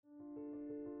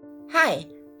Hi,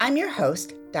 I'm your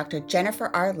host, Dr.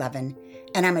 Jennifer R. Levin,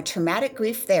 and I'm a traumatic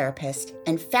grief therapist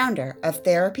and founder of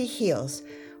Therapy Heals,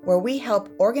 where we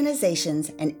help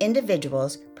organizations and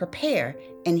individuals prepare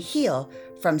and heal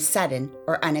from sudden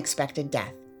or unexpected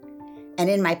death. And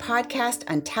in my podcast,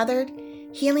 Untethered,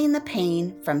 Healing the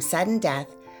Pain from Sudden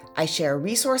Death, I share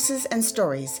resources and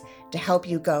stories to help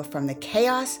you go from the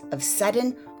chaos of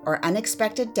sudden or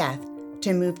unexpected death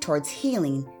to move towards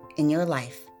healing in your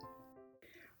life.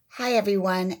 Hi,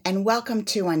 everyone, and welcome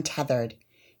to Untethered,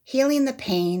 Healing the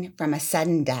Pain from a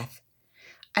Sudden Death.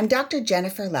 I'm Dr.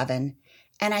 Jennifer Levin,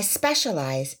 and I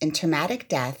specialize in traumatic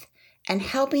death and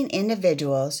helping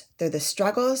individuals through the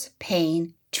struggles,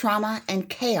 pain, trauma, and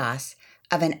chaos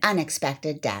of an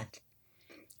unexpected death.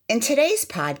 In today's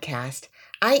podcast,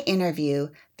 I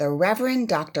interview the Reverend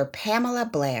Dr. Pamela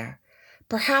Blair,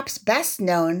 perhaps best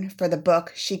known for the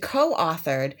book she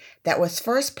co-authored that was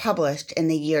first published in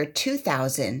the year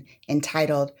 2000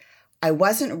 entitled, I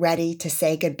Wasn't Ready to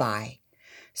Say Goodbye,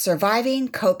 Surviving,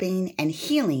 Coping, and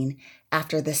Healing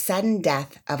After the Sudden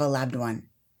Death of a Loved One.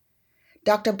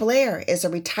 Dr. Blair is a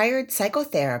retired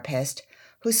psychotherapist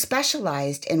who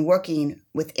specialized in working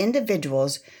with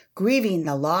individuals grieving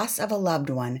the loss of a loved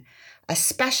one,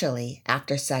 especially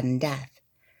after sudden death.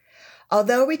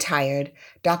 Although retired,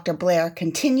 Dr. Blair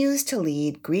continues to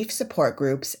lead grief support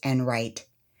groups and write.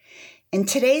 In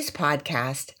today's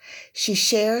podcast, she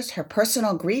shares her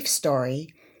personal grief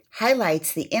story,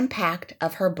 highlights the impact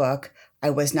of her book, I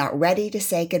Was Not Ready to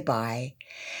Say Goodbye,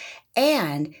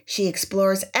 and she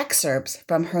explores excerpts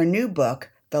from her new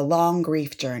book, The Long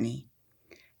Grief Journey.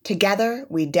 Together,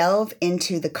 we delve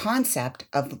into the concept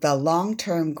of the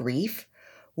long-term grief,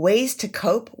 ways to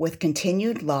cope with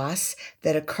continued loss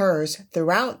that occurs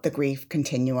throughout the grief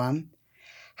continuum,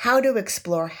 how to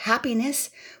explore happiness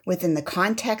within the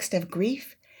context of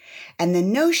grief, and the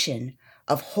notion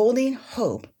of holding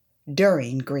hope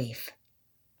during grief.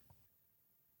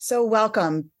 So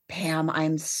welcome, Pam.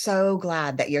 I'm so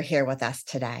glad that you're here with us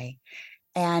today.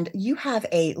 And you have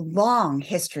a long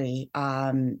history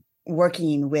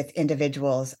working with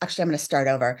individuals. Actually, I'm going to start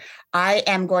over. I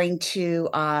am going to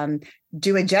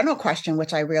do a general question,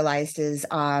 which I realized is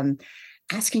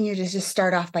asking you to just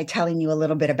start off by telling you a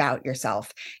little bit about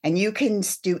yourself. And you can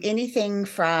do anything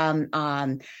from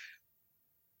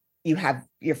you have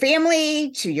your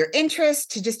family to your interests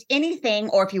to just anything,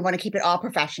 or if you want to keep it all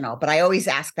professional. But I always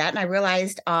ask that. And I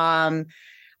realized I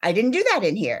didn't do that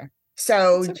in here.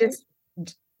 So okay. Just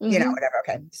whatever.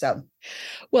 Okay. So,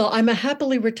 well, I'm a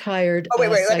happily retired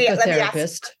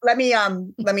psychotherapist. Let me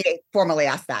formally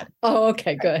ask that. Oh,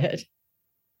 okay. Go ahead.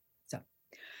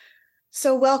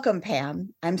 So welcome,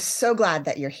 Pam. I'm so glad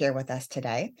that you're here with us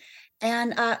today.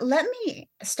 And let me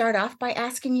start off by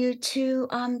asking you to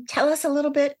tell us a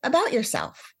little bit about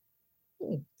yourself.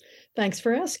 Thanks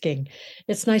for asking.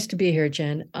 It's nice to be here,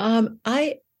 Jen.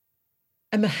 I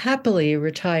am a happily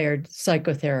retired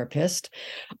psychotherapist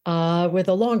with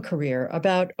a long career,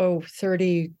 about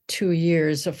 32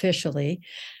 years officially.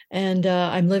 And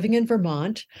I'm living in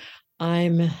Vermont.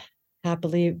 I'm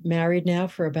happily married now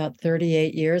for about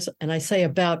 38 years. And I say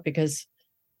about because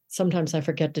sometimes I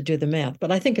forget to do the math,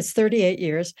 but I think it's 38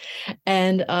 years.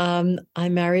 And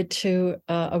I'm married to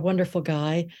a wonderful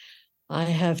guy. I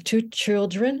have 2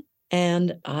 children.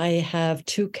 And I have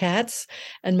 2 cats,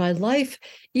 and my life,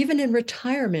 even in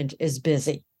retirement, is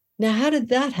busy. Now, how did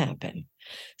that happen?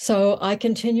 So I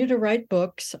continue to write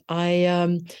books.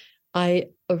 I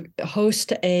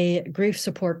host a grief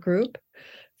support group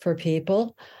for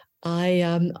people.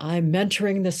 I'm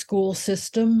mentoring the school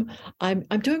system. I'm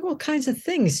doing all kinds of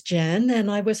things, Jen, and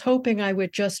I was hoping I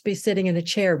would just be sitting in a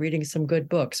chair reading some good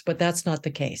books, but that's not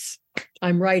the case.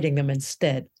 I'm writing them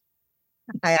instead.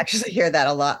 I actually hear that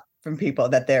a lot from people,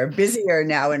 that they're busier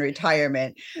now in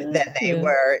retirement than they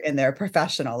were in their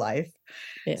professional life.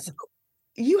 Yeah. So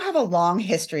you have a long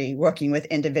history working with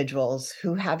individuals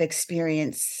who have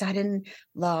experienced sudden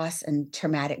loss and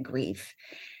traumatic grief.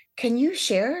 Can you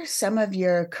share some of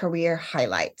your career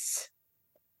highlights?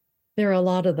 There are a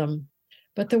lot of them,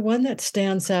 but the one that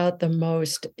stands out the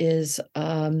most is,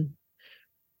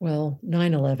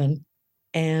 9/11.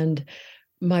 And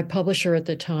my publisher at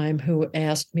the time, who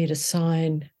asked me to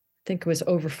sign, I think it was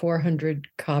over 400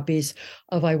 copies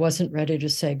of I Wasn't Ready to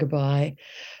Say Goodbye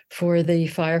for the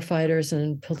firefighters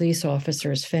and police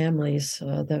officers' families,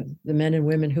 the men and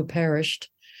women who perished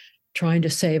trying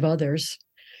to save others.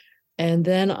 And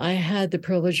then I had the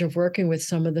privilege of working with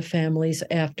some of the families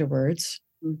afterwards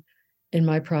in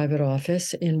my private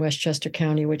office in Westchester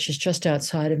County, which is just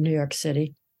outside of New York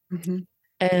City. Mm-hmm.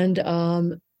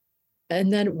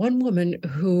 And then one woman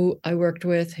who I worked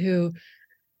with who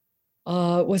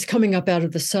was coming up out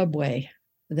of the subway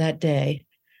that day.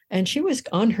 And she was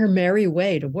on her merry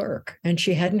way to work, and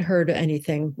she hadn't heard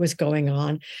anything was going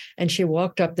on. And she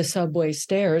walked up the subway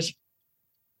stairs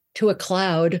to a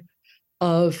cloud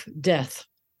of death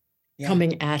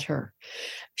coming at her.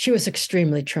 She was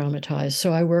extremely traumatized.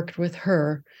 So I worked with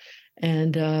her.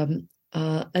 And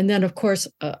then, of course,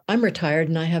 I'm retired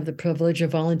and I have the privilege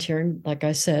of volunteering, like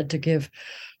I said, to give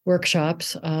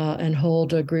workshops and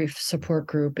hold a grief support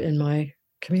group in my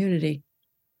community.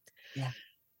 Yeah.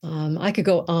 I could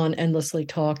go on endlessly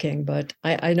talking, but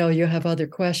I know you have other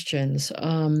questions.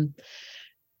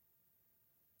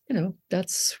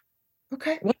 That's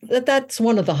Okay. That's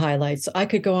one of the highlights. I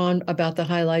could go on about the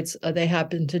highlights. They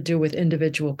happen to do with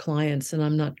individual clients, and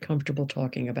I'm not comfortable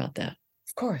talking about that.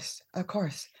 Of course. Of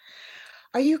course.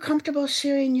 Are you comfortable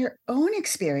sharing your own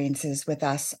experiences with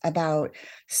us about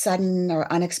sudden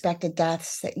or unexpected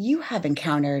deaths that you have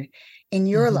encountered in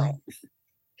your life?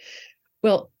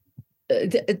 Well,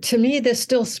 to me, this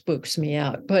still spooks me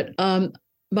out. But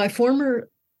my former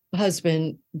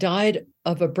husband died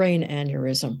of a brain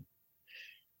aneurysm.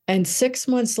 And 6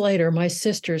 months later, my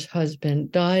sister's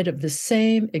husband died of the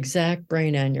same exact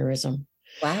brain aneurysm.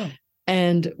 Wow.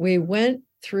 And we went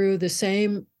through the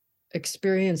same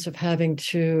experience of having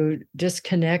to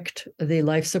disconnect the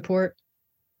life support.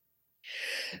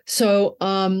 So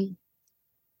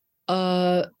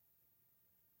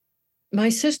my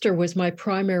sister was my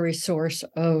primary source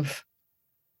of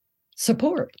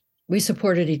support. We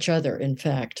supported each other, in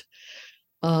fact.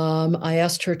 I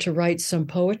asked her to write some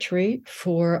poetry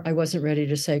for I Wasn't Ready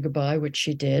to Say Goodbye, which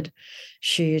she did.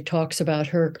 She talks about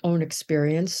her own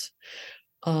experience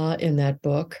in that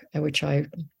book, which I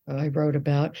wrote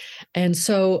about. And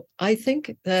so I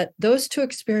think that those two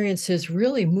experiences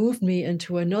really moved me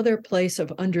into another place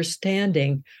of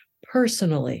understanding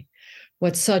personally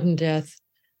what sudden death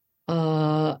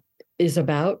is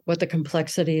about, what the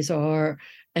complexities are,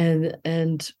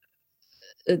 and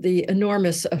the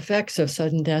enormous effects of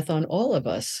sudden death on all of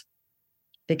us,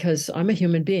 because I'm a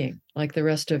human being like the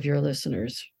rest of your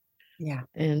listeners. Yeah.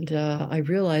 And I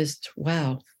realized,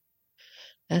 wow,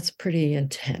 that's pretty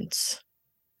intense.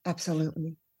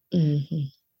 Absolutely. Mm-hmm.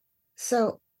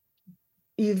 So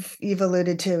you've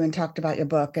alluded to and talked about your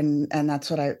book, and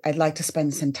that's what I'd like to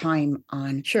spend some time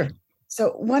on. Sure.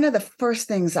 So one of the first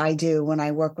things I do when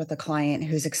I work with a client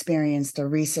who's experienced a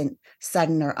recent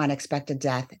sudden or unexpected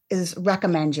death is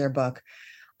recommend your book.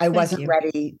 I Wasn't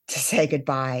Ready to Say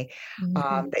Goodbye,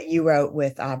 that you wrote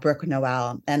with Brooke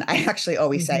Noel. And I actually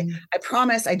always say, I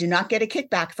promise I do not get a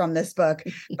kickback from this book,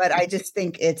 but I just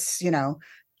think it's,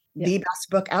 the best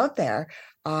book out there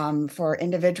for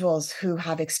individuals who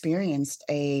have experienced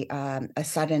a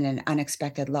sudden and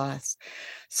unexpected loss.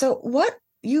 So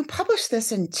you published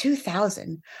this in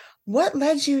 2000. What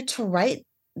led you to write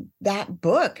that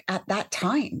book at that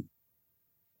time?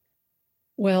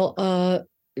 Well,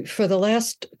 for the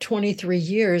last 23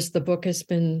 years, the book has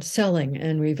been selling,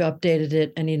 and we've updated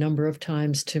it any number of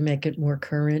times to make it more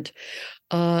current.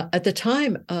 At the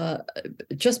time,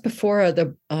 just before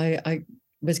I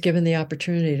was given the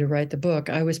opportunity to write the book,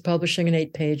 I was publishing an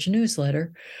 8-page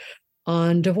newsletter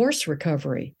on divorce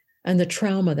recovery and the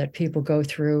trauma that people go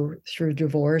through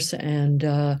divorce. And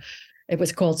it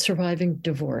was called Surviving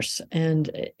Divorce. And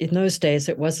in those days,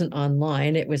 it wasn't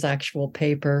online, it was actual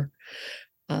paper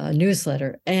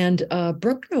newsletter. And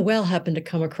Brooke Noel happened to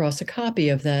come across a copy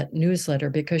of that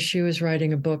newsletter because she was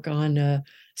writing a book on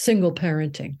single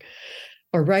parenting,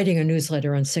 or writing a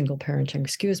newsletter on single parenting,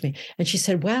 excuse me. And she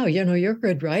said, wow, you're a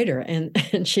good writer. And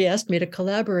she asked me to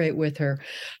collaborate with her,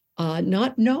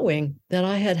 not knowing that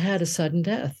I had a sudden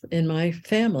death in my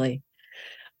family.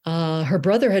 Her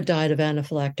brother had died of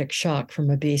anaphylactic shock from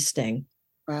a bee sting.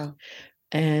 Wow.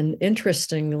 And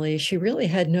interestingly, she really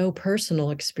had no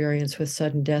personal experience with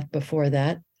sudden death before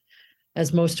that,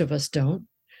 as most of us don't.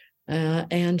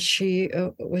 And she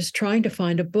was trying to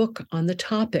find a book on the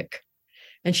topic.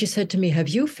 And she said to me, have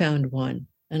you found one?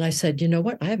 And I said, you know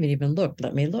what? I haven't even looked.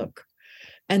 Let me look.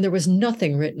 And there was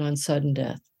nothing written on sudden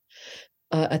death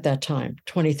at that time,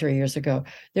 23 years ago.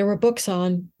 There were books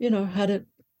on, how to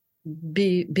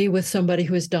be with somebody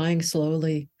who is dying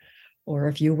slowly, or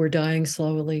if you were dying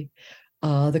slowly,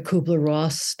 the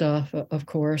Kubler-Ross stuff, of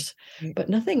course, but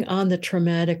nothing on the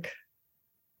traumatic,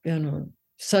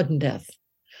 sudden death.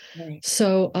 Right.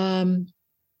 So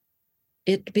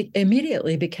it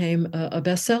immediately became a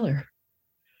bestseller.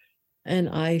 And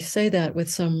I say that with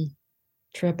some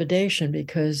trepidation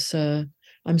because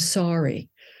I'm sorry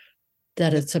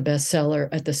that it's a bestseller.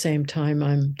 At the same time,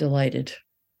 I'm delighted.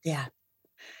 Yeah.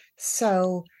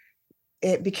 So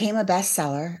it became a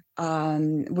bestseller.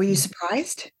 Were you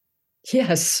surprised?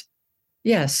 Yes.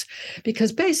 Yes.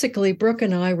 Because basically, Brooke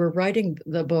and I were writing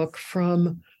the book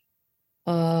from,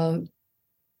 uh,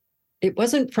 it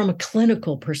wasn't from a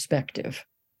clinical perspective,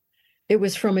 it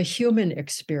was from a human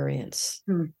experience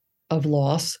Hmm. of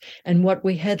loss and what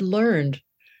we had learned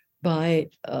by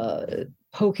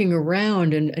poking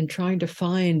around and trying to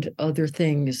find other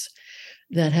things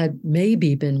that had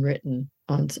maybe been written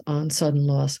on sudden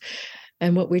loss.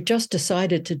 And what we just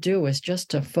decided to do was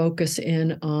just to focus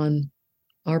in on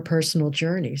our personal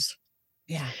journeys.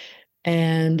 Yeah.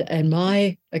 And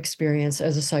my experience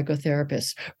as a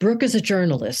psychotherapist. Brooke is a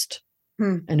journalist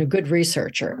Hmm. and a good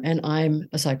researcher, and I'm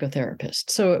a psychotherapist.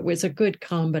 So it was a good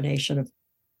combination of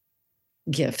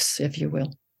gifts, if you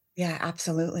will. Yeah,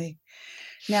 absolutely.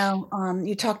 Now,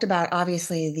 you talked about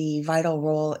obviously the vital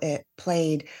role it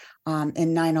played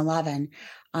in 9/11.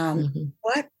 Mhm,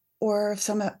 What were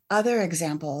some other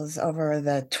examples over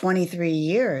the 23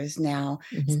 years now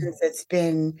mhm, since it's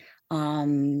been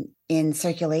in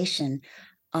circulation,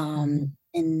 mhm.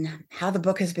 in how the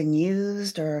book has been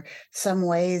used, or some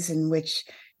ways in which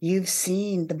you've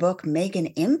seen the book make an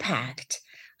impact?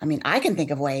 I mean, I can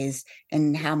think of ways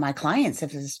in how my clients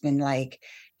have just been like,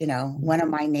 one of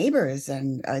my neighbors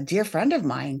and a dear friend of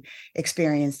mine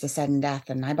experienced a sudden death,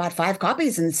 and I bought 5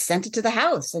 copies and sent it to the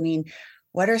house. I mean,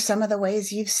 what are some of the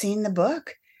ways you've seen the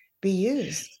book be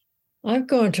used? I've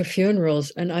gone to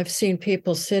funerals and I've seen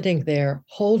people sitting there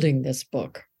holding this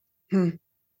book. Hmm.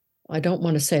 I don't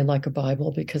want to say like a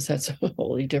Bible because that's a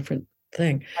wholly different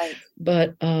thing, Right.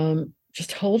 but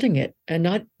just holding it and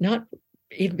not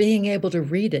even being able to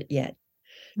read it yet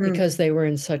Hmm. because they were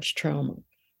in such trauma.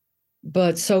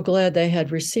 But so glad they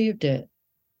had received it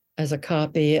as a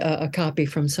copy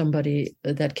from somebody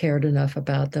that cared enough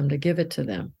about them to give it to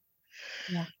them.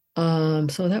 Yeah.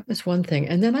 So that was one thing.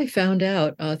 And then I found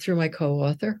out through my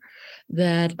co-author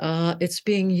that it's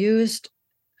being used,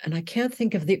 and I can't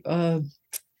think of the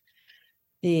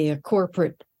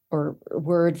corporate or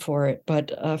word for it,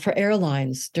 but for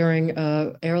airlines during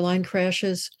airline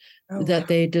crashes, Oh, wow. that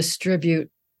they distribute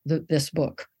this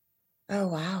book Oh,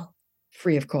 wow.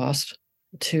 free of cost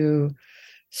to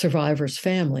survivors'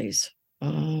 families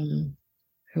um,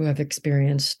 who have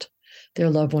experienced their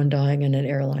loved one dying in an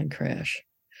airline crash.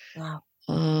 Wow.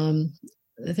 Um,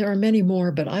 there are many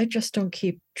more, but I just don't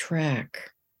keep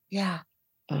track. Yeah.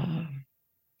 Uh,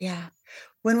 Yeah.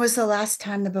 When was the last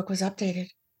time the book was updated?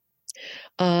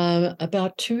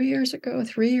 about 2 years ago,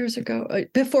 3 years ago,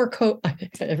 before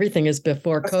COVID, everything is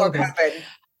before Before COVID.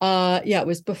 COVID. Yeah, it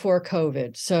was before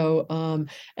COVID. So,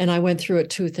 and I went through it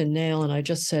tooth and nail, and I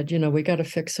just said, we got to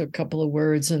fix a couple of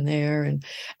words in there, and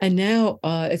now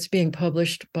it's being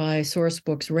published by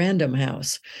Sourcebooks Random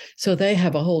House, so they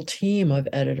have a whole team of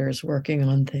editors working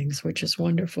on things, which is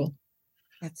wonderful.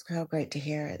 That's so great to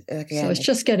hear. So Again,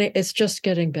 it's just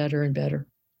getting better and better.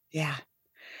 yeah.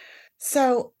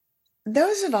 So,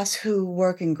 those of us who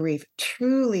work in grief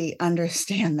truly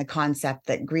understand the concept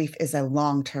that grief is a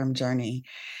long-term journey.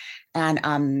 And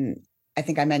I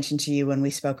think I mentioned to you when we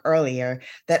spoke earlier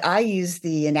that I use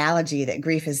the analogy that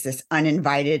grief is this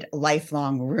uninvited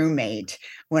lifelong roommate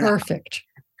Perfect.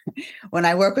 when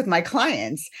I work with my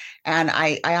clients. And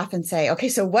I often say, okay,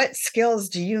 so what skills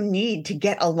do you need to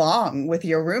get along with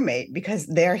your roommate? Because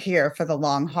they're here for the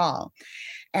long haul.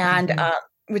 And Mhm.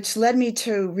 which led me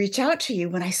to reach out to you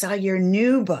when I saw your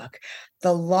new book,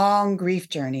 The Long Grief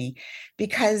Journey,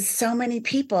 because so many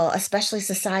people, especially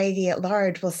society at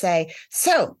large, will say,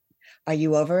 so are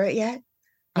you over it yet?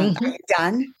 Are Mhm. you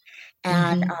done?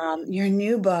 And Mhm. your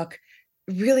new book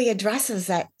really addresses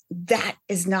that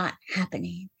is not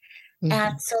happening. And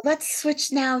Mhm. so let's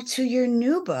switch now to your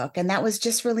new book. And that was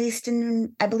just released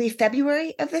in, I believe,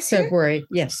 February of this year. February,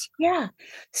 yes. Yeah.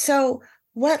 So,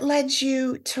 what led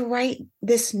you to write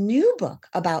this new book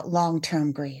about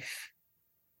long-term grief?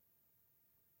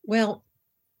 Well,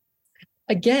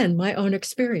 again, my own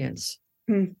experience.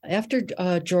 Hmm. After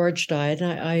George died,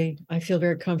 I feel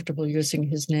very comfortable using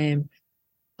his name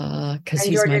because And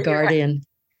he's George my is guardian.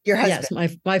 your husband.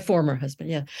 Yes, my former husband.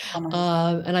 Yeah, Former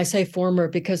husband. and I say former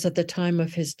because at the time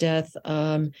of his death,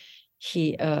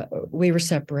 he we were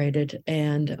separated,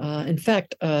 and in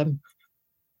fact,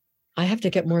 I have to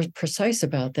get more precise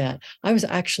about that. I was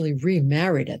actually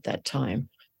remarried at that time.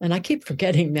 And I keep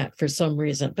forgetting that for some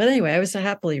reason. But anyway, I was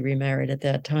happily remarried at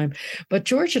that time. But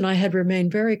George and I had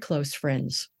remained very close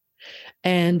friends,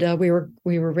 and we were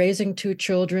raising 2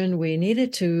 children. We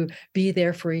needed to be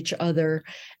there for each other,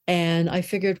 and I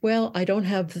figured, well, I don't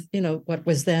have what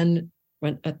was then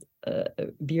when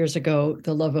years ago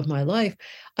the love of my life.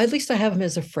 At least I have him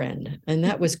as a friend, and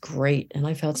that was great, and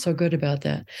I felt so good about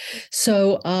that.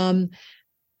 So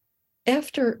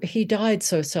after he died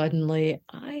so suddenly,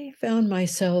 I found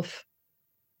myself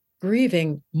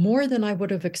grieving more than I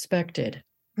would have expected.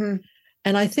 Hmm.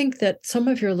 And I think that some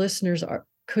of your listeners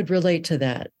could relate to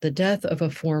that, the death of a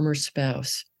former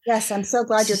spouse. Yes, I'm so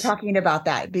glad you're talking about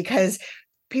that, because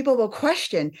people will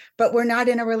question, but we're not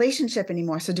in a relationship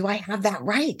anymore. So do I have that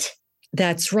right?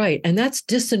 That's right. And that's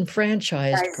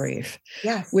disenfranchised Yes. grief,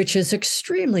 Yes. which is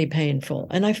extremely painful.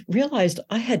 And I realized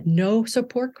I had no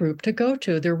support group to go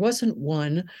to. There wasn't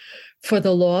one for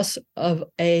the loss of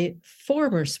a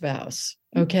former spouse.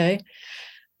 Okay.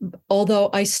 Although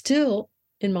I still,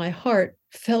 in my heart,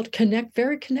 felt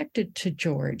very connected to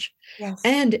George Yes.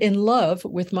 and in love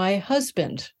with my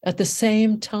husband at the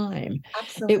same time. It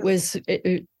Absolutely. was,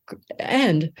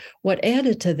 and what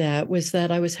added to that was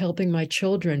that I was helping my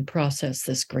children process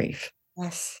this grief.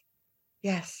 Yes.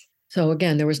 Yes. So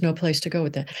again, there was no place to go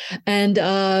with that. And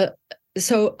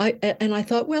so I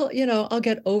thought, well, I'll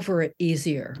get over it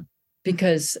easier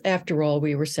because after all,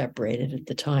 we were separated at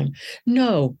the time.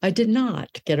 No, I did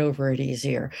not get over it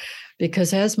easier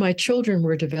because as my children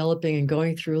were developing and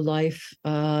going through life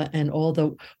and all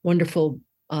the wonderful,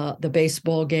 the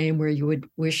baseball game where you would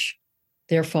wish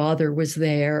their father was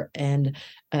there and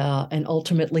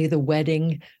ultimately the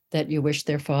wedding that you wish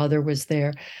their father was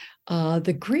there,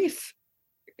 the grief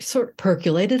sort of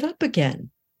percolated up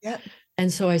again. Yep.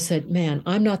 And so I said, man,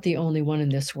 I'm not the only one in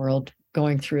this world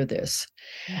going through this.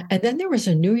 Yeah. And then there was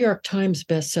a New York Times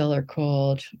bestseller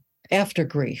called After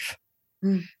Grief,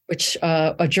 Mm. which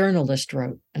a journalist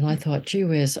wrote. And I thought, gee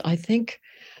whiz, I think,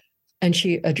 and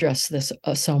she addressed this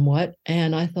somewhat.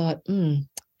 And I thought,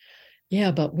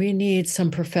 yeah, but we need some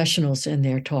professionals in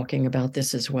there talking about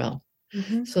this as well.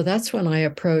 Mm-hmm. So that's when I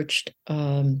approached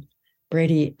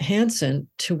Brady Hansen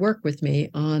to work with me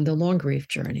on the long grief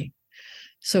journey.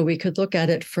 So we could look at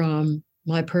it from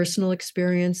my personal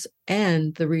experience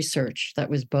and the research that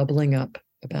was bubbling up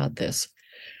about this.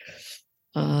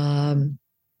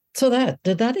 So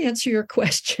did that answer your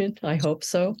question? I hope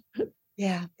so.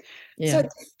 Yeah. Yeah. So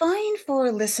define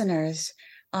for listeners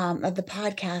of the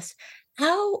podcast,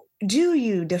 how do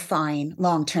you define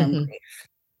long-term Mhm. grief?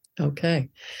 Okay.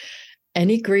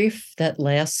 Any grief that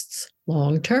lasts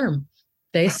long term,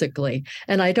 basically.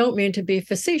 And I don't mean to be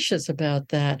facetious about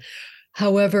that.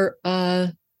 However,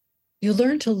 you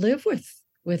learn to live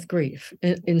with grief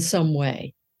in some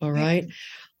way. All Yeah. right.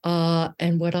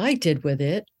 And what I did with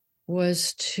it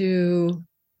was to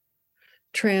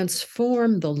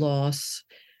transform the loss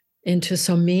into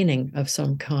some meaning of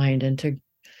some kind and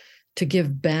to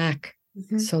give back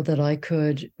Mm-hmm. so that I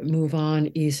could move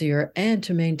on easier and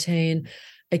to maintain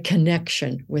a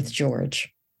connection with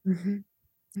George. Mm-hmm.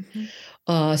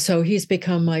 Mm-hmm. So he's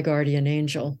become my guardian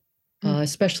angel,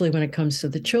 especially when it comes to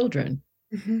the children.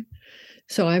 Mm-hmm.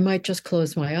 So I might just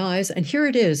close my eyes. And here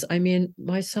it is. I mean,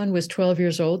 my son was 12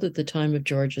 years old at the time of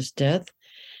George's death,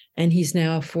 and he's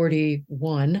now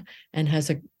 41 and has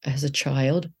a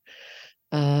child,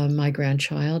 my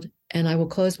grandchild. And I will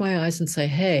close my eyes and say,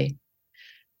 hey,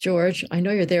 George, I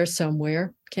know you're there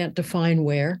somewhere, can't define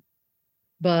where,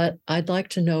 but I'd like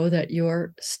to know that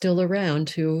you're still around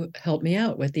to help me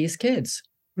out with these kids.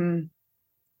 Mm-hmm.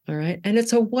 All right. And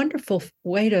it's a wonderful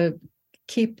way to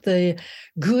keep the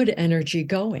good energy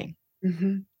going.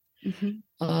 Mm-hmm.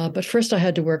 Mm-hmm. But first, I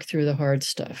had to work through the hard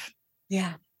stuff.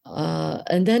 Yeah.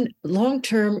 And then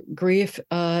long-term grief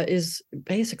is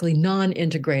basically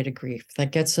non-integrated grief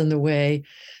that gets in the way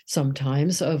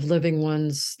sometimes of living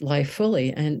one's life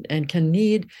fully and can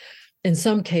need, in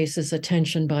some cases,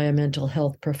 attention by a mental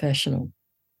health professional.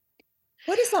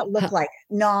 What does that look like,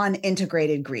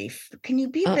 non-integrated grief? Can you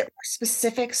be a bit more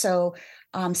specific so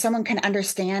someone can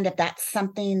understand if that's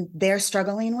something they're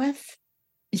struggling with?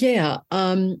 Yeah.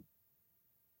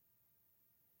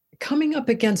 Coming up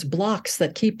against blocks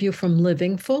that keep you from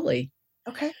living fully.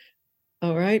 Okay.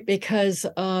 All right. Because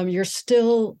you're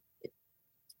still,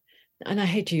 and I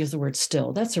hate to use the word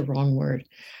still, that's a wrong word,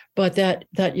 but that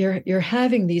you're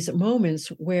having these moments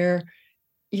where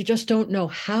you just don't know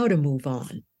how to move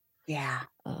on. Yeah.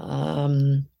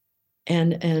 And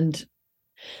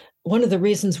one of the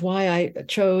reasons why I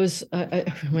chose,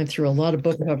 I went through a lot of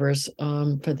book covers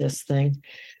for this thing,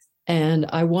 and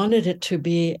I wanted it to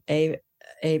be a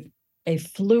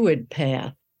fluid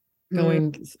path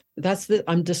going.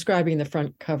 I'm describing the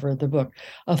front cover of the book,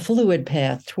 a fluid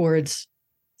path towards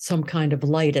some kind of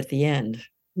light at the end.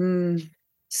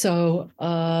 So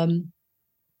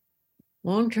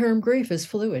long-term grief is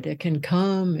fluid. It can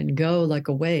come and go like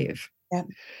a wave. Yep.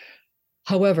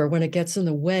 However, when it gets in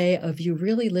the way of you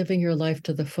really living your life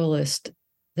to the fullest,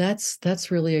 that's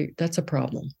a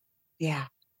problem. Yeah.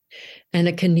 And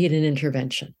it can need an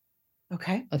intervention.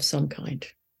 Okay. of some kind.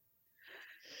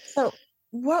 So,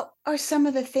 what are some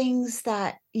of the things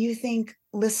that you think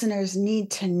listeners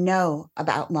need to know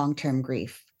about long-term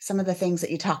grief? Some of the things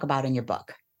that you talk about in your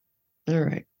book. All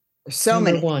right. There's so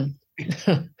Number many. one.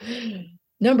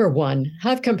 Number one,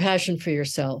 have compassion for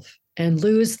yourself and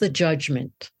lose the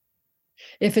judgment.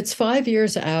 If it's 5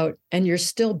 years out and you're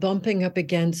still bumping up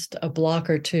against a block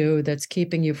or two that's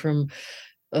keeping you from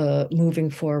moving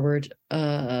forward,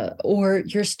 or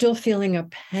you're still feeling a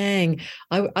pang,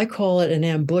 I call it an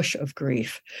ambush of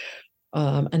grief.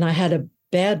 And I had a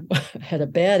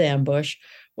bad ambush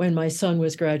when my son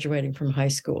was graduating from high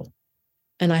school.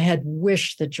 And I had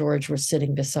wished that George was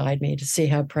sitting beside me to see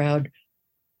how proud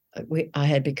I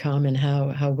had become and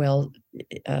how well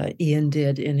Ian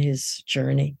did in his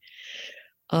journey.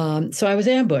 So I was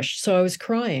ambushed. So I was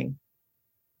crying.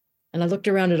 And I looked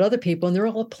around at other people and they're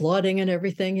all applauding and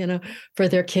everything, for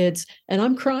their kids. And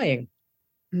I'm crying.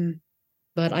 Mm.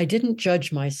 But I didn't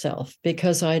judge myself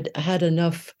because I'd had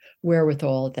enough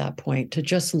wherewithal at that point to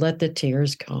just let the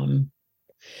tears come.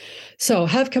 So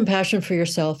have compassion for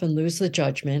yourself and lose the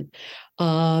judgment.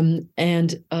 And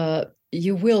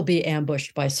you will be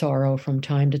ambushed by sorrow from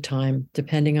time to time,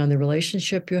 depending on the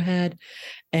relationship you had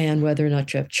and whether or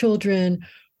not you have children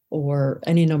or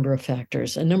any number of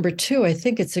factors. And number two, I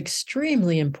think it's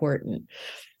extremely important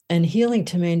and healing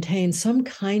to maintain some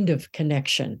kind of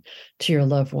connection to your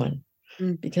loved one.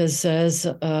 Because as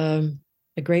a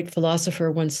great philosopher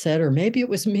once said, or maybe it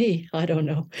was me, I don't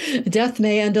know, death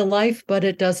may end a life, but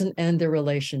it doesn't end the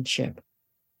relationship.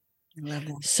 I love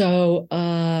that. So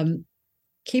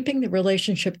keeping the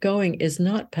relationship going is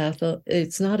not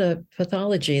it's not a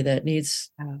pathology that needs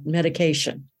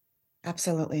medication.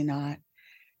 Absolutely not.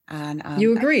 And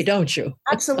you agree, don't you?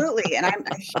 Absolutely. And I'm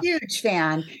a huge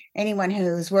fan. Anyone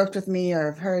who's worked with me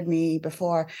or heard me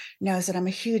before knows that I'm a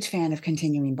huge fan of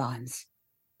continuing bonds.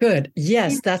 Good.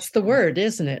 Yes, that's the word,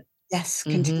 isn't it? Yes,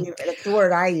 continue. That's the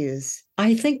word I use.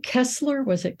 I think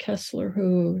was it Kessler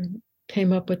who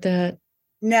came up with that?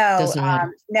 No,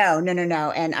 no.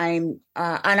 And and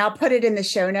I'll put it in the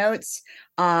show notes.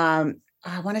 I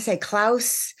want to say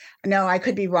Klaus. No, I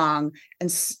could be wrong. And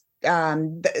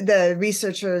the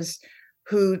researchers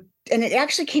and it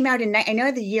actually came out I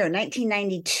know the year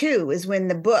 1992 is when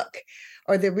the book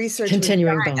or the research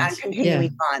continuing was done bonds. on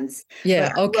continuing bonds.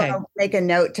 Yeah. But Okay. I'll make a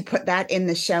note to put that in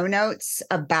the show notes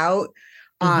about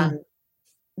the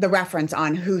reference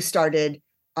on who started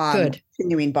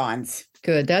continuing bonds.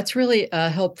 Good. That's really a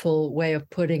helpful way of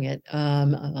putting it.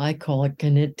 I call it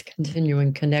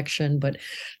continuing connection, but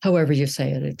however you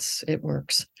say it, it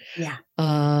works. Yeah.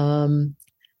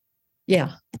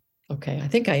 Yeah. Okay. I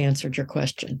think I answered your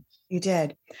question. You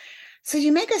did. So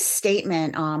you make a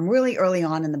statement really early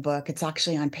on in the book. It's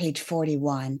actually on page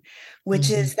 41, which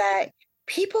is that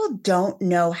people don't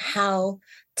know how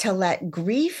to let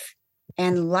grief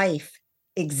and life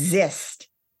exist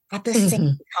at the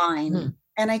same time.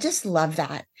 And I just love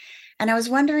that. And I was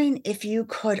wondering if you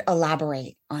could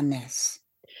elaborate on this.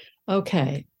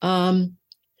 Okay.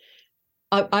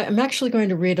 I'm actually going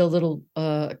to read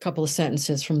a couple of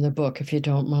sentences from the book, if you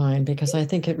don't mind, because I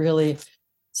think it really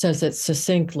says it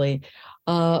succinctly.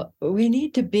 We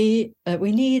need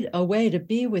a way to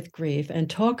be with grief and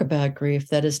talk about grief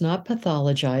that is not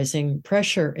pathologizing,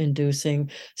 pressure-inducing,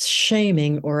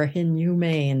 shaming, or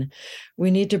inhumane.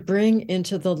 We need to bring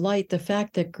into the light the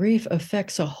fact that grief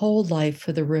affects a whole life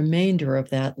for the remainder of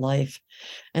that life.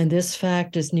 And this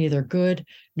fact is neither good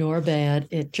nor bad.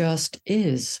 It just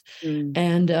is.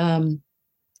 And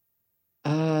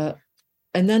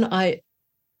then I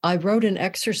wrote an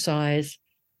exercise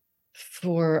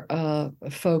for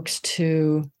folks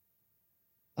to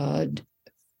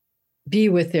be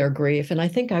with their grief. And I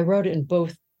think I put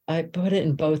it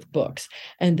in both books.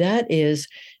 And that is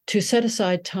to set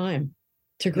aside time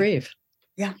to grieve.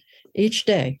 Yeah. Each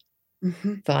day,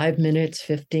 5 minutes,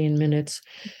 15 minutes,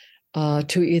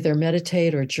 to either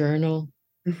meditate or journal,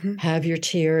 have your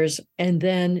tears, and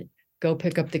then go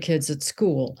pick up the kids at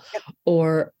school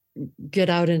or get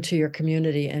out into your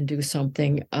community and do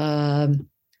something.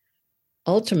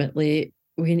 Ultimately,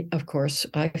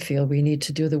 I feel we need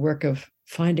to do the work of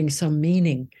finding some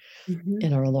meaning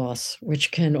in our loss,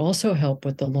 which can also help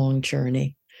with the long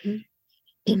journey.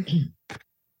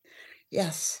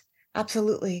 Yes,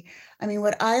 absolutely. I mean,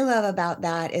 what I love about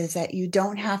that is that you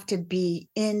don't have to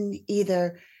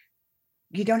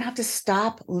you don't have to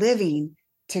stop living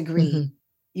to grieve.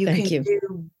 You can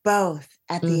do both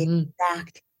at the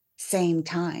exact same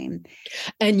time.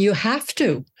 And you have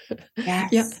to. Yes.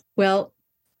 Yeah. Well,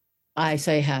 I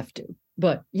say have to,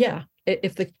 but yeah,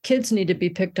 if the kids need to be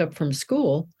picked up from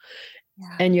school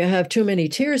Yeah. and you have too many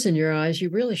tears in your eyes, you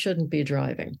really shouldn't be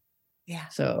driving. Yeah.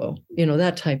 So,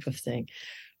 that type of thing.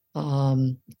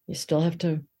 You still have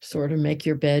to sort of make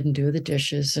your bed and do the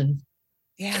dishes and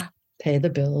Yeah. pay the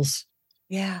bills.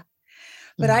 Yeah.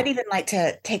 But I'd even like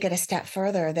to take it a step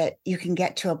further, that you can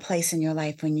get to a place in your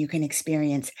life when you can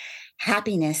experience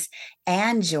happiness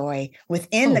and joy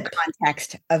within the Oh,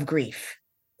 context of grief.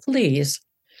 please.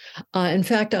 In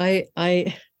fact,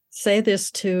 I say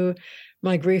this to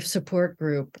my grief support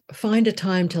group: find a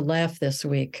time to laugh this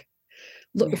week.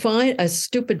 Look, Yeah. find a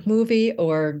stupid movie,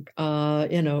 or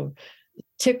have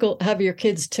your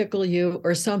kids tickle you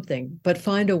or something, but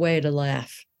find a way to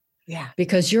laugh, Yeah.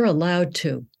 because you're allowed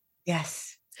to. Yes.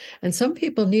 And some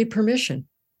people need permission.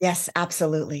 Yes,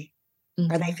 absolutely.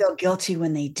 Or they Mhm. feel guilty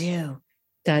when they do.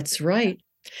 That's right.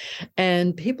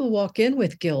 And people walk in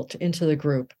with guilt into the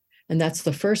group. And that's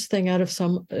the first thing out of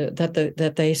some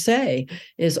that they say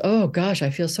is, "Oh gosh, I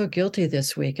feel so guilty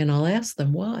this week." And I'll ask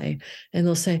them why, and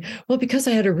they'll say, "Well, because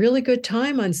I had a really good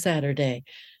time on Saturday."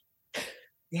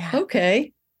 Yeah.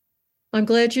 Okay, I'm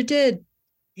glad you did.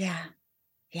 Yeah.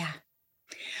 Yeah.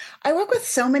 I work with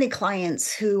so many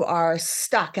clients who are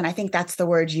stuck, and I think that's the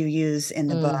word you use in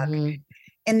the book, Hmm.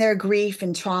 in their grief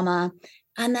and trauma.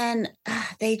 And then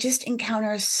they just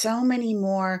encounter so many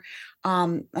more,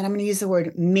 and I'm going to use the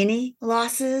word mini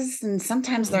losses. And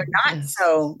sometimes they're Oh not yes.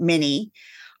 so mini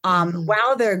Hmm.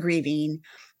 while they're grieving.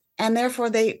 And therefore,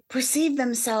 they perceive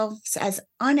themselves as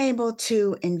unable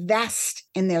to invest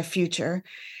in their future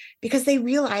because they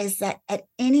realize that at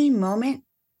any moment,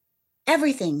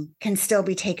 everything can still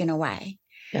be taken away.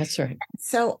 That's right.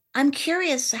 So I'm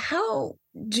curious, how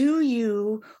do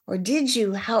you or did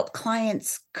you help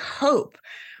clients cope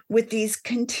with these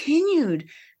continued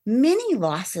mini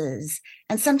losses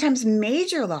and sometimes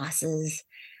major losses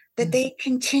that Mm. they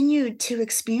continued to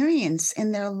experience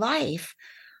in their life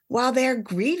while they're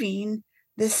grieving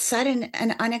this sudden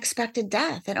and unexpected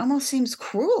death? It almost seems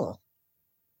cruel.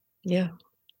 Yeah.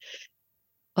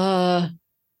 Uh,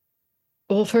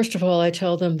 well, first of all, I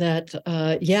tell them that,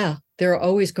 yeah, there are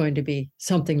always going to be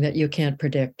something that you can't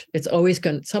predict.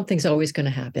 Something's always going to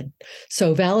happen.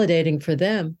 So validating for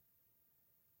them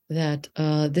that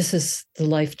this is the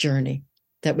life journey,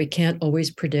 that we can't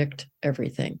always predict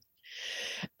everything.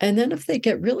 And then if they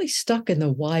get really stuck in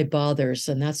the why bothers,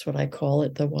 and that's what I call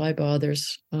it, the why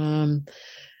bothers, uh,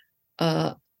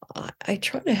 I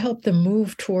try to help them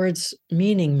move towards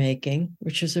meaning making,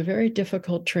 which is a very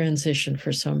difficult transition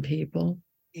for some people.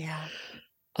 Yeah.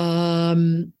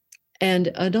 Um, and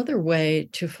another way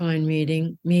to find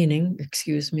meaning,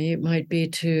 might be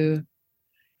to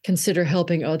consider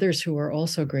helping others who are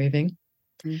also grieving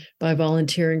Mm. by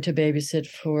volunteering to babysit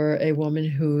for a woman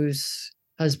whose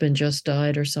husband just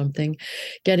died or something,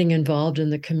 getting involved in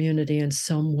the community in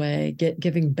some way,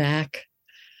 giving back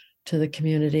to the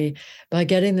community by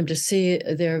getting them to see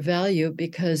their value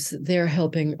because they're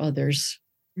helping others.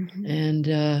 Mhm. And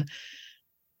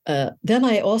then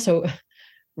I also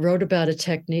wrote about a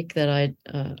technique that I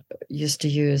used to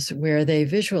use where they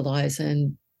visualize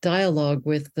and dialogue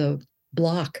with the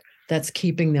block that's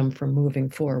keeping them from moving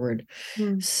forward.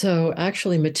 Mm. So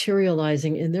actually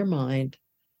materializing in their mind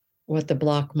what the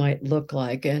block might look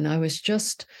like. And I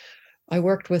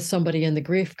worked with somebody in the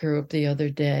grief group the other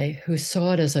day who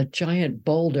saw it as a giant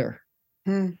boulder.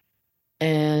 Mm.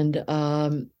 And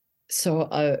so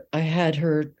I had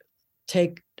her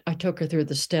I took her through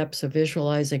the steps of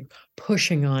visualizing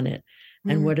pushing on it.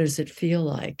 And Mm. what does it feel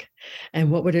like? And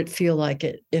what would it feel like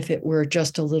if it were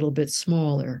just a little bit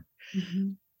smaller?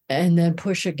 Mhm. And then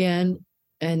push again,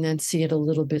 and then see it a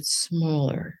little bit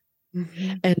smaller.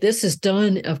 Mhm. And this is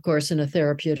done, of course, in a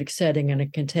therapeutic setting, and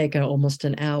it can take almost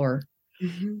an hour.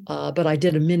 Mhm. But I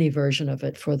did a mini version of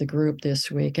it for the group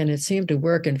this week, and it seemed to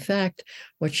work. In fact,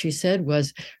 what she said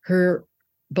was her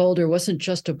boulder wasn't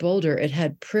just a boulder, it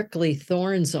had prickly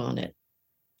thorns on it.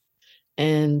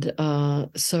 And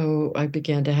so I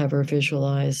began to have her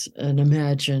visualize and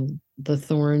imagine the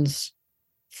thorns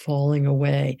falling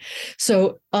away.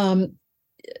 So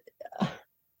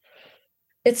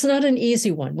it's not an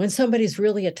easy one. When somebody's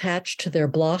really attached to their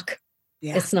block,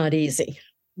 Yeah. it's not easy.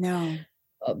 No.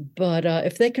 But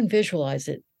if they can visualize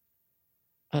it,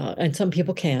 and some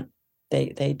people can't,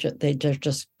 they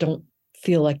just don't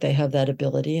feel like they have that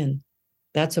ability, and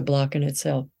that's a block in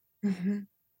itself. Mhm.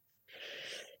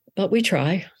 But we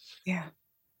try. Yeah.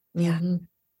 Yeah. Hmm.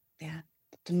 Yeah.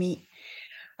 To meet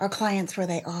our clients where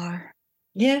they are.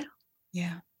 Yeah,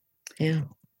 Yeah. yeah.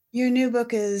 Your new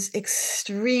book is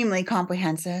extremely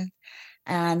comprehensive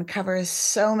and covers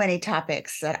so many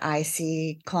topics that I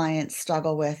see clients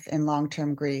struggle with in long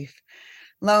term grief.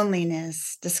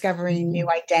 loneliness, discovering new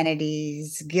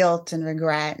identities, guilt and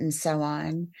regret, and so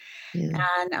on. Yeah.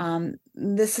 And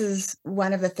this is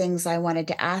one of the things I wanted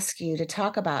to ask you to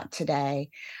talk about today,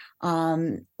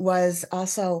 was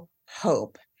also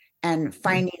hope and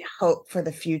finding hope for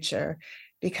the future,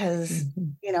 because,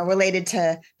 Mhm. related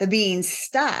to the being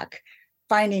stuck,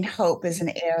 finding hope is an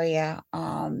area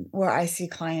where I see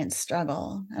clients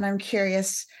struggle. And I'm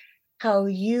curious how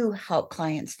you help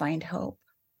clients find hope.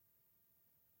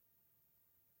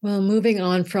 Well, moving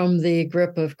on from the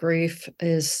grip of grief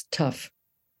is tough,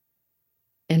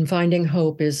 and finding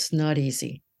hope is not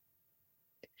easy.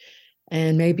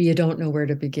 And maybe you don't know where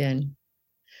to begin.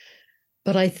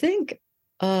 But I think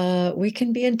we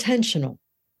can be intentional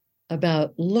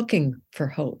about looking for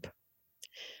hope,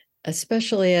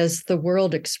 especially as the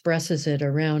world expresses it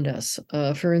around us.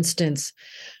 For instance,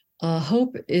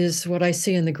 hope is what I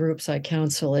see in the groups I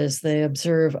counsel as they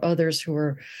observe others who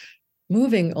are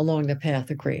moving along the path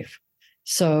of grief.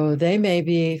 So they may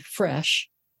be fresh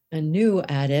and new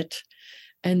at it,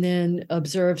 and then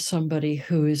observe somebody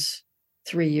who's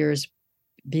 3 years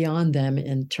beyond them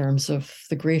in terms of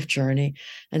the grief journey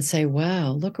and say,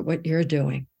 wow, look at what you're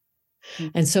doing.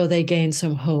 Mm. And so they gain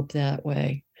some hope that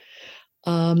way.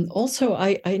 Also,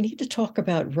 I need to talk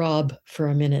about Rob for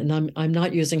a minute, and I'm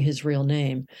not using his real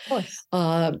name. Of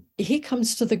course. He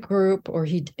comes to the group, or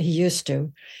he used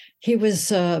to. He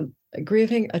was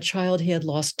grieving a child he had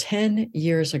lost 10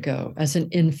 years ago as an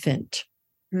infant.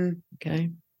 Mm. Okay.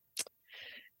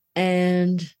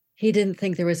 And he didn't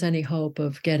think there was any hope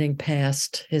of getting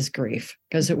past his grief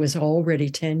because it was already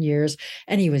 10 years,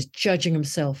 and he was judging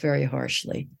himself very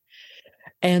harshly.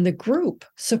 And the group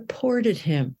supported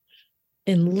him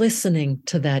in listening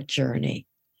to that journey.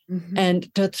 Mm-hmm.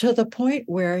 And to the point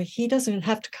where he doesn't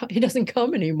have to come, he doesn't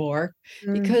come anymore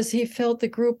because he felt the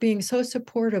group being so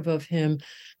supportive of him,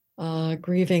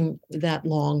 grieving that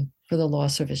long for the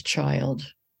loss of his child.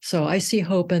 So I see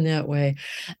hope in that way.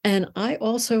 And I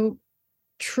also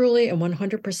truly and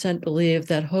 100% believe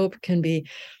that hope can be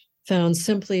found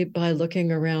simply by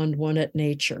looking around one at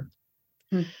nature.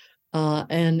 Mm.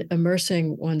 And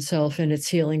immersing oneself in its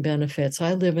healing benefits.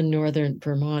 I live in northern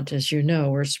Vermont, as you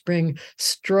know, where spring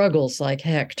struggles like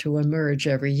heck to emerge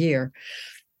every year.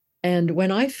 And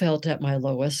when I felt at my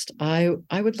lowest, I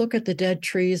would look at the dead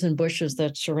trees and bushes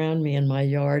that surround me in my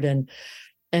yard and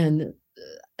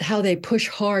how they push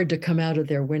hard to come out of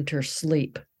their winter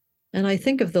sleep. And I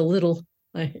think of the little,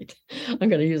 I'm going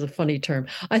to use a funny term.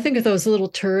 I think of those little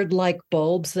turd-like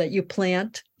bulbs that you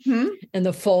plant in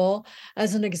the fall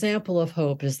as an example of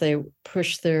hope as they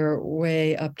push their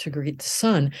way up to greet the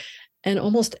sun. And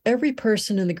almost every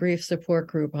person in the grief support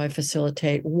group I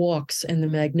facilitate walks in the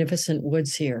magnificent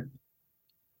woods here.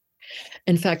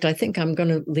 In fact, I think I'm going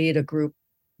to lead a group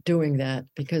doing that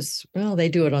because, well, they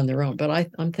do it on their own, but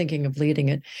I'm thinking of leading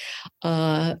it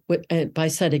by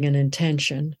setting an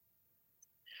intention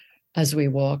as we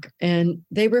walk. And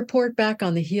they report back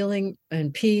on the healing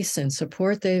and peace and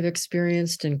support they've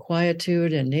experienced in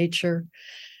quietude and nature.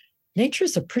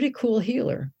 Nature's a pretty cool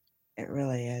healer. It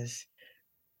really is.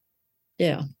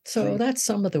 Yeah. So that's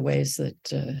some of the ways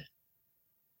that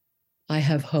I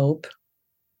have hope.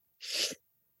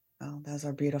 Oh, those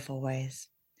are beautiful ways.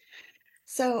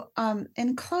 So,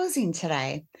 in closing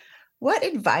today, what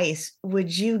advice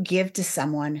would you give to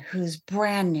someone who's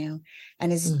brand new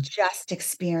and has just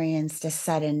experienced a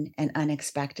sudden and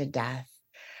unexpected death?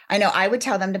 I know I would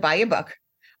tell them to buy your book.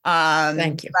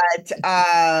 Thank you.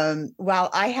 But while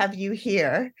I have you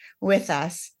here with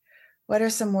us, what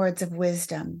are some words of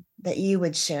wisdom that you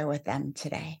would share with them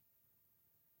today?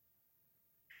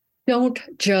 Don't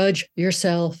judge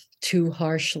yourself too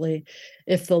harshly.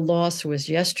 If the loss was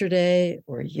yesterday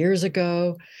or years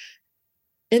ago,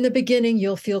 in the beginning,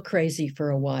 you'll feel crazy for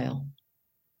a while.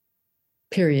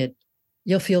 Period.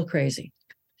 You'll feel crazy.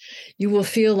 You will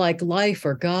feel like life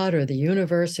or God or the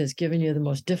universe has given you the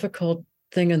most difficult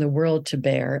thing in the world to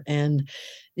bear. And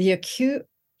the acute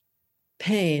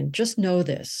pain, just know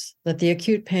this, that the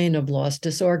acute pain of loss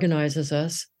disorganizes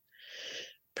us,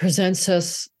 presents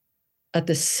us at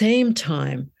the same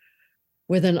time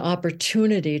with an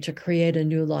opportunity to create a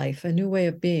new life, a new way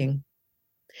of being.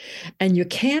 And you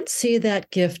can't see that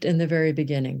gift in the very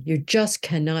beginning. You just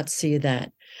cannot see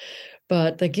that.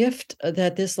 But the gift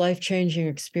that this life-changing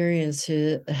experience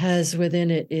has within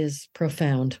it is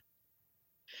profound.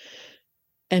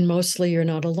 And mostly you're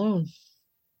not alone.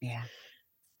 Yeah.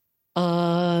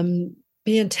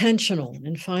 Be intentional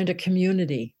and find a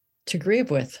community to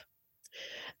grieve with.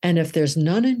 And if there's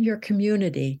none in your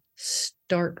community,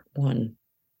 start one.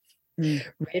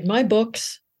 Read my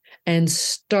books and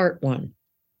start one.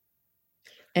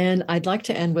 And I'd like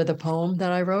to end with a poem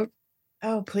that I wrote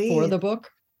Oh, for please. the book,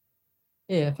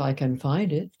 if I can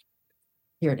find it.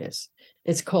 Here it is.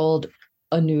 It's called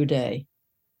A New Day.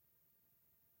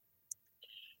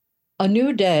 A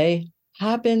new day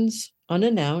happens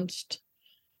unannounced,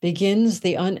 begins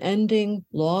the unending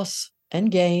loss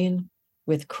and gain,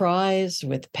 with cries,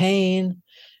 with pain,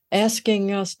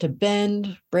 asking us to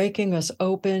bend, breaking us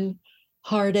open,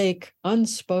 heartache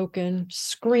unspoken,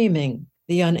 screaming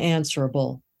the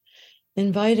unanswerable,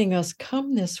 inviting us,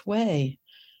 come this way.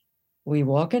 We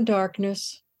walk in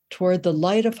darkness toward the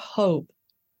light of hope.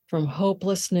 From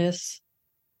hopelessness,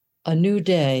 a new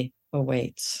day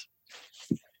awaits.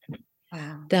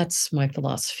 Wow. That's my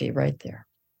philosophy right there.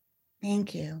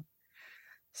 Thank you.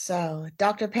 So,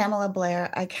 Dr. Pamela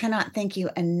Blair, I cannot thank you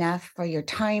enough for your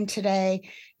time today.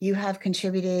 You have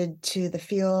contributed to the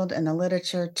field and the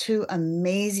literature 2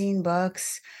 amazing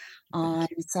books on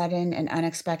sudden and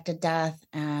unexpected death.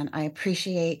 And I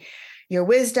appreciate your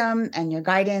wisdom and your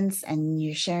guidance and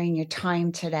you sharing your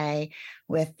time today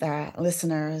with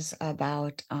listeners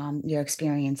about your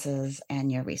experiences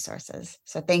and your resources.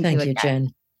 So thank you again.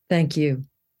 Jen. Thank you.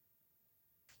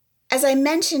 As I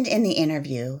mentioned in the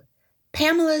interview,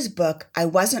 Pamela's book, I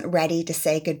Wasn't Ready to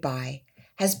Say Goodbye,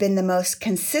 has been the most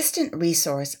consistent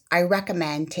resource I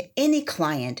recommend to any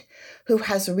client who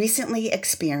has recently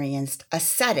experienced a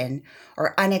sudden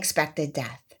or unexpected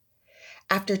death.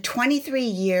 After 23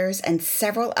 years and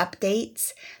several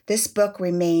updates, this book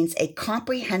remains a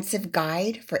comprehensive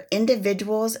guide for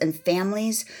individuals and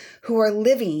families who are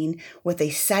living with a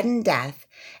sudden death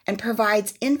and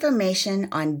provides information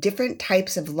on different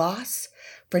types of loss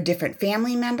for different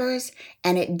family members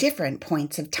and at different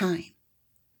points of time.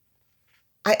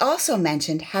 I also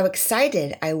mentioned how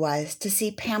excited I was to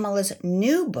see Pamela's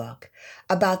new book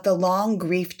about the long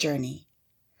grief journey.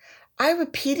 I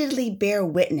repeatedly bear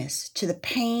witness to the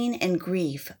pain and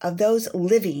grief of those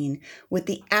living with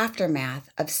the aftermath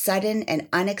of sudden and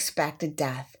unexpected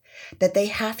death that they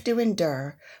have to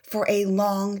endure for a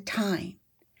long time.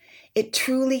 It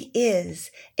truly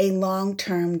is a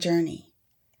long-term journey.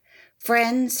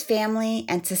 Friends, family,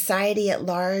 and society at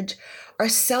large are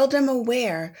seldom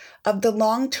aware of the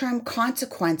long-term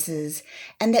consequences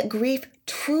and that grief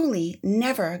truly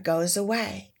never goes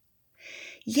away.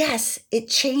 Yes, it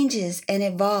changes and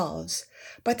evolves,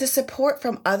 but the support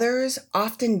from others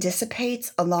often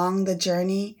dissipates along the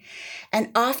journey,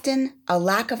 and often a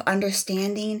lack of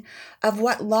understanding of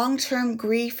what long-term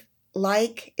grief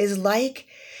is like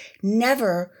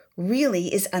never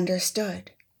really is understood.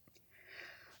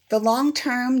 The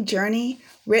Long-Term Journey,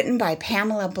 written by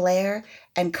Pamela Blair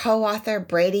and co-author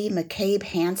Brady McCabe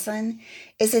Hansen,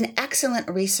 is an excellent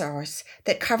resource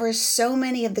that covers so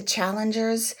many of the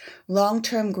challenges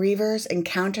long-term grievers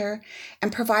encounter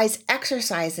and provides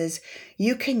exercises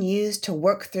you can use to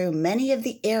work through many of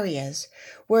the areas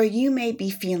where you may be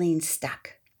feeling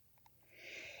stuck.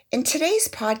 In today's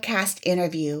podcast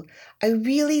interview, I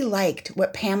really liked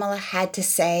what Pamela had to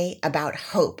say about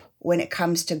hope when it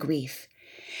comes to grief.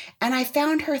 And I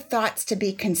found her thoughts to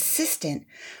be consistent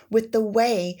with the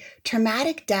way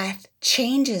traumatic death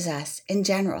changes us in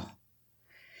general.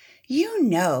 You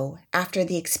know, after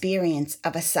the experience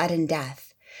of a sudden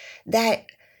death, that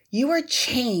you are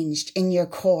changed in your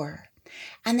core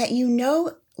and that you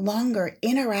no longer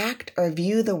interact or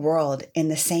view the world in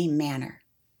the same manner.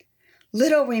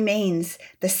 Little remains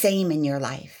the same in your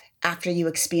life after you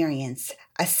experience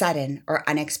a sudden or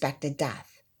unexpected death.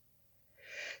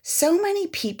 So many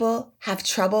people have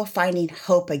trouble finding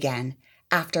hope again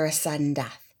after a sudden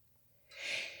death.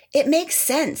 It makes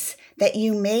sense that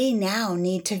you may now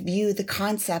need to view the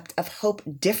concept of hope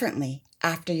differently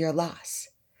after your loss.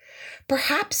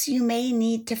 Perhaps you may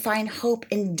need to find hope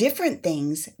in different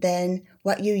things than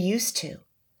what you used to.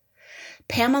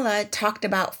 Pamela talked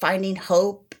about finding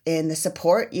hope in the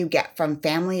support you get from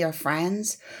family or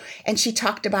friends, and she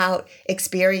talked about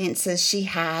experiences she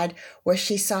had where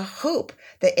she saw hope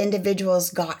that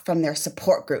individuals got from their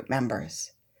support group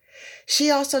members. She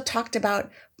also talked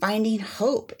about finding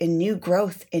hope in new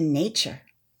growth in nature.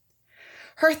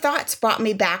 Her thoughts brought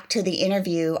me back to the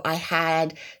interview I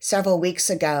had several weeks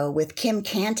ago with Kim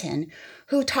Canton,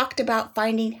 who talked about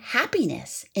finding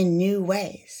happiness in new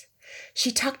ways.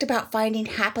 She talked about finding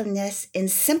happiness in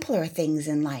simpler things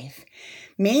in life,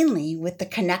 mainly with the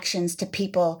connections to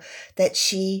people that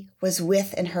she was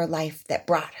with in her life that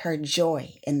brought her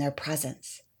joy in their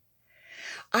presence.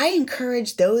 I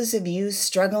encourage those of you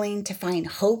struggling to find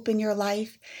hope in your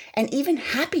life and even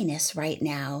happiness right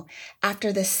now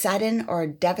after the sudden or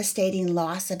devastating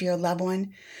loss of your loved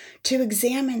one to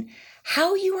examine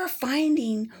how you are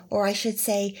finding, or I should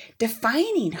say,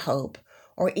 defining hope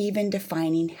or even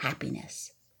defining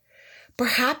happiness.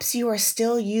 Perhaps you are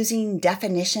still using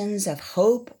definitions of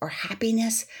hope or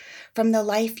happiness from the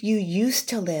life you used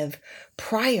to live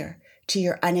prior to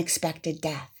your unexpected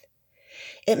death.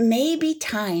 It may be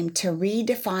time to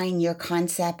redefine your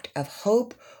concept of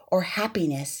hope or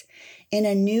happiness in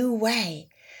a new way,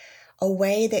 a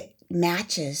way that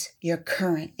matches your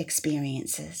current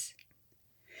experiences.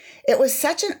 It was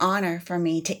such an honor for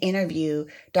me to interview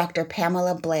Dr.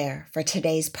 Pamela Blair for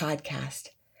today's podcast.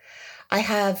 I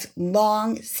have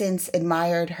long since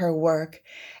admired her work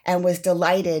and was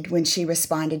delighted when she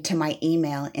responded to my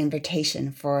email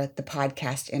invitation for the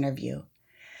podcast interview.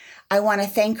 I want to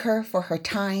thank her for her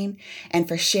time and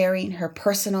for sharing her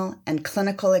personal and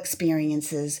clinical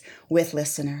experiences with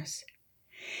listeners.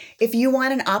 If you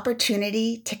want an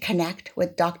opportunity to connect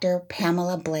with Dr.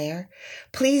 Pamela Blair,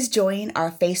 please join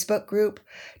our Facebook group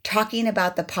talking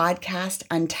about the podcast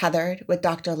Untethered with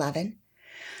Dr. Levin.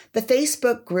 The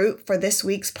Facebook group for this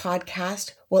week's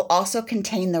podcast will also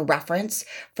contain the reference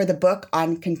for the book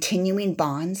on continuing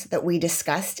bonds that we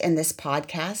discussed in this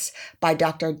podcast by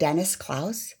Dr. Dennis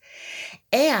Klaus.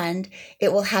 And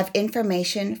it will have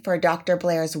information for Dr.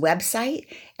 Blair's website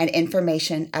and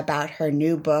information about her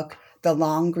new book, The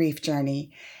Long Grief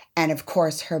Journey, and of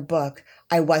course her book,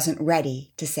 I Wasn't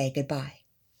Ready to Say Goodbye.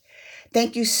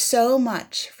 Thank you so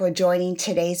much for joining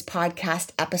today's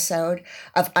podcast episode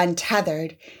of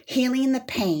Untethered, Healing the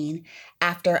Pain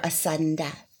After a Sudden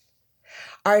Death.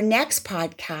 Our next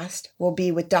podcast will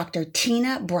be with Dr.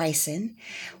 Tina Bryson,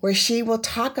 where she will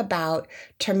talk about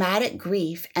traumatic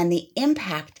grief and the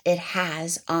impact it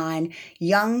has on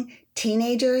young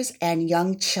teenagers and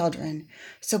young children.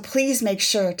 So please make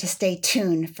sure to stay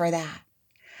tuned for that.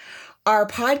 Our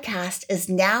podcast is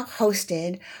now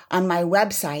hosted on my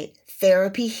website,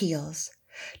 Therapy Heals.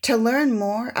 To learn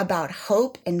more about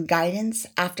hope and guidance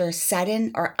after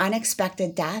sudden or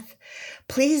unexpected death,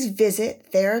 please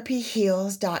visit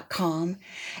therapyheals.com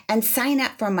and sign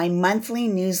up for my monthly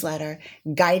newsletter,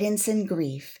 Guidance in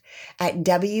Grief, at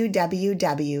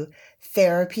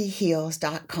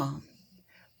www.therapyheals.com.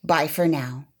 Bye for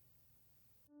now.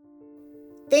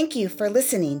 Thank you for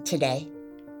listening today.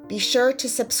 Be sure to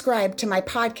subscribe to my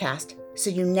podcast so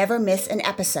you never miss an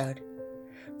episode.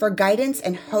 For guidance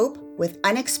and hope with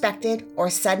unexpected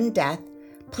or sudden death,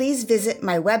 please visit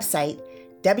my website,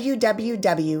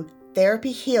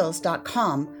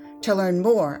 www.therapyheals.com, to learn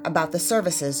more about the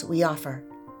services we offer.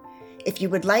 If you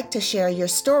would like to share your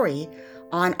story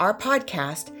on our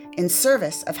podcast in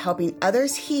service of helping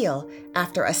others heal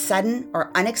after a sudden or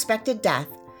unexpected death,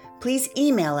 please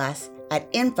email us at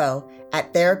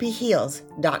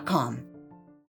info@therapyheals.com.